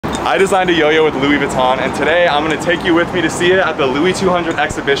I designed a yo-yo with Louis Vuitton, and today I'm gonna take you with me to see it at the Louis 200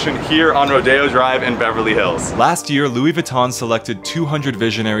 exhibition here on Rodeo Drive in Beverly Hills. Last year, Louis Vuitton selected 200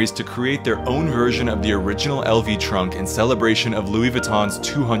 visionaries to create their own version of the original LV trunk in celebration of Louis Vuitton's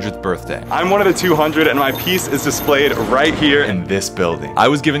 200th birthday. I'm one of the 200, and my piece is displayed right here in this building. I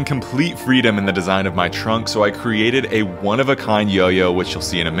was given complete freedom in the design of my trunk, so I created a one-of-a-kind yo-yo, which you'll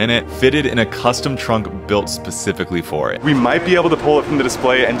see in a minute, fitted in a custom trunk built specifically for it. We might be able to pull it from the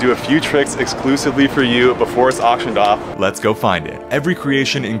display and do a few tricks exclusively for you before it's auctioned off. Let's go find it. Every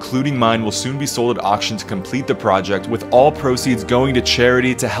creation, including mine, will soon be sold at auction to complete the project, with all proceeds going to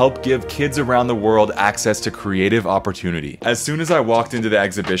charity to help give kids around the world access to creative opportunity. As soon as I walked into the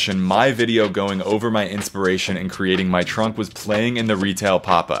exhibition, my video going over my inspiration in creating my trunk was playing in the retail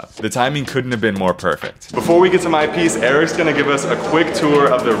pop-up. The timing couldn't have been more perfect. Before we get to my piece, Eric's gonna give us a quick tour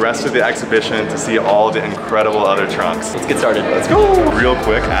of the rest of the exhibition to see all the incredible other trunks. Let's get started. Let's go! Real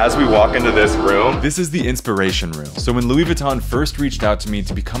quick, as we walk into this room, this is the inspiration room. So when Louis Vuitton first reached out to me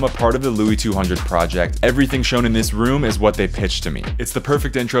to become a part of the Louis 200 project, everything shown in this room is what they pitched to me. It's the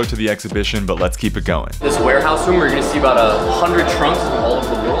perfect intro to the exhibition, but let's keep it going. This warehouse room, we're gonna see about 100 trunks from all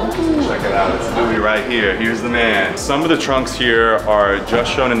over the world. Check it out, it's Louis right here. Here's the man. Some of the trunks here are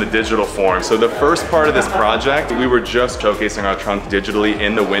just shown in the digital form. So the first part of this project, we were just showcasing our trunk digitally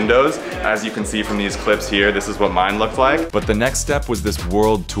in the windows. As you can see from these clips here, this is what mine looked like. But the next step was this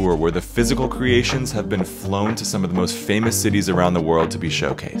world tour where the physical creations have been flown to some of the most famous cities around the world to be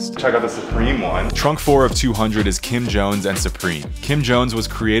showcased. Check out the Supreme one. Trunk 4 of 200 is Kim Jones and Supreme. Kim Jones was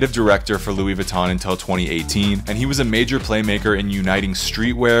creative director for Louis Vuitton until 2018, and he was a major playmaker in uniting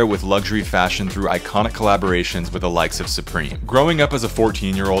streetwear with luxury fashion through iconic collaborations with the likes of Supreme. Growing up as a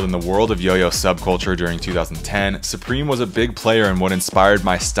 14-year-old in the world of yo-yo subculture during 2010, Supreme was a big player in what inspired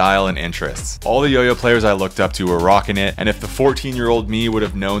my style and interests. All the yo-yo players I looked up to were rocking it, and if the 14-year-old me would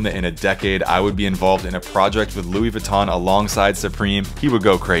have known that in a decade I would be involved in a project with Louis Vuitton alongside Supreme, he would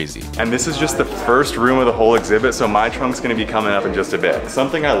go crazy. And this is just the first room of the whole exhibit, so my trunk's gonna be coming up in just a bit.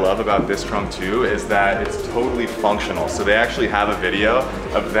 Something I love about this trunk too is that it's totally functional. So they actually have a video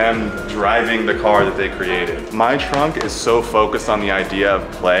of them driving the car that they created. My trunk is so focused on the idea of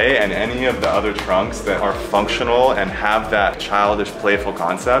play, and any of the other trunks that are functional and have that childish, playful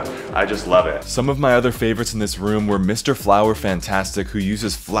concept, I just love it. Some of my other favorites in this room were Mr. Flower Fantastic, who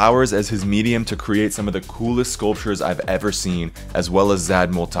uses flowers as his medium to create some of the coolest sculptures I've ever seen, as well as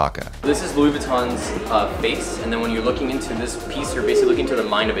Zad Multaka. This is Louis Vuitton's face, and then when you're looking into this piece, you're basically looking into the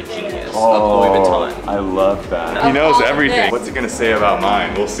mind of a genius of Louis Vuitton. I love that. He knows everything. What's he gonna say about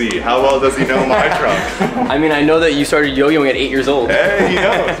mine? We'll see. How well does he know my trunk? I mean, I know that you started yo-yoing at 8 years old. Hey, he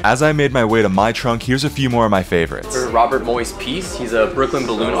knows. As I made my way to my trunk, here's a few more of my favorites. For Robert Moy's piece, he's a Brooklyn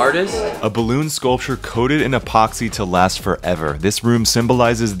balloon artist. A balloon sculpture coated in epoxy to last forever. This room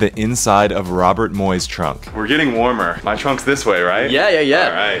symbolizes the inside of Robert Moy's trunk. We're getting warmer. My trunk's this way, right? Yeah.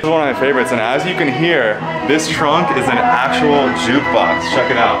 All right. This is one of my favorites, and as you can hear, this trunk is an actual jukebox.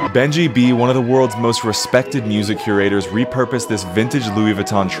 Check it out. Benji B, one of the world's most respected music curators, repurposed this vintage Louis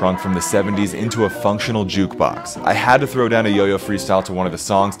Vuitton trunk from the 70s into a functional jukebox. I had to throw down a yo-yo freestyle to one of the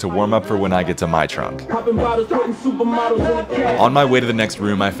songs to warm up for when I get to my trunk. On my way to the next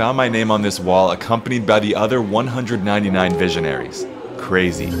room, I found my name on this wall, accompanied by the other 199 visionaries.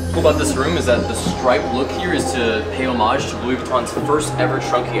 Crazy. What cool about this room is that the stripe look here is to pay homage to Louis Vuitton's first ever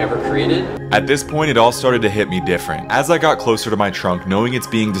trunk he ever created. At this point, it all started to hit me different. As I got closer to my trunk, knowing it's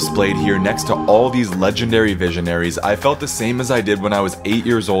being displayed here next to all these legendary visionaries, I felt the same as I did when I was 8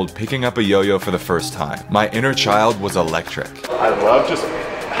 years old picking up a yo-yo for the first time. My inner child was electric. I love just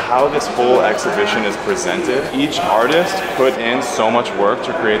how this whole exhibition is presented. Each artist put in so much work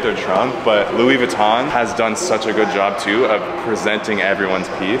to create their trunk, but Louis Vuitton has done such a good job too of presenting everyone's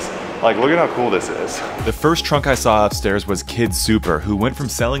piece. Like, look at how cool this is. The first trunk I saw upstairs was Kid Super, who went from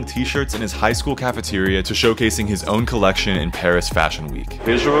selling t-shirts in his high school cafeteria to showcasing his own collection in Paris Fashion Week.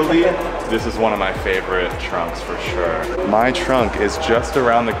 Visually, this is one of my favorite trunks for sure. My trunk is just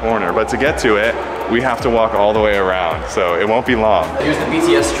around the corner, but to get to it, we have to walk all the way around, so it won't be long. Here's the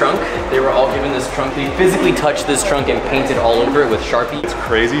BTS trunk. They were all given this trunk. They physically touched this trunk and painted all over it with Sharpie. It's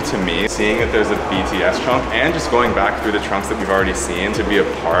crazy to me seeing that there's a BTS trunk and just going back through the trunks that we've already seen to be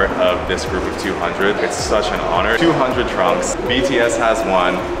a part of this group of 200. It's such an honor. 200 trunks. BTS has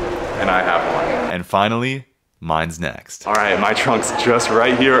one, and I have one. And finally, mine's next. All right, my trunk's just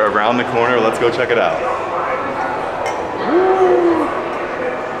right here around the corner. Let's go check it out.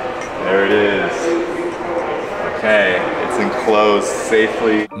 There it is. Okay, it's incredible. closed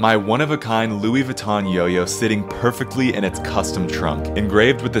safely. My one-of-a-kind Louis Vuitton Yo-Yo sitting perfectly in its custom trunk,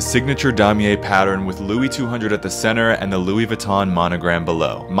 engraved with the signature damier pattern with Louis 200 at the center and the Louis Vuitton monogram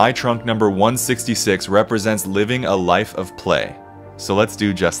below. My trunk number 166 represents living a life of play. So let's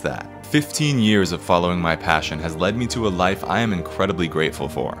do just that. 15 years of following my passion has led me to a life I am incredibly grateful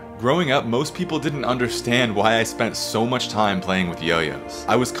for. Growing up, most people didn't understand why I spent so much time playing with yo-yos.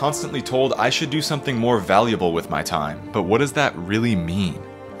 I was constantly told I should do something more valuable with my time. But what does that really mean?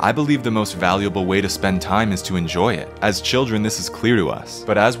 I believe the most valuable way to spend time is to enjoy it. As children, this is clear to us.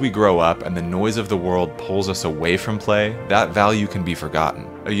 But as we grow up and the noise of the world pulls us away from play, that value can be forgotten.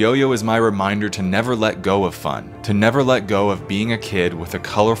 A yo-yo is my reminder to never let go of fun, to never let go of being a kid with a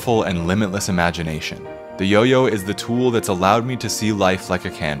colorful and limitless imagination. The yo-yo is the tool that's allowed me to see life like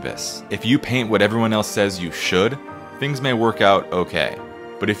a canvas. If you paint what everyone else says you should, things may work out okay.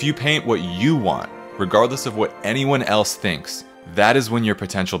 But if you paint what you want, regardless of what anyone else thinks, that is when your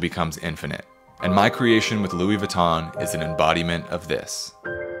potential becomes infinite. And my creation with Louis Vuitton is an embodiment of this.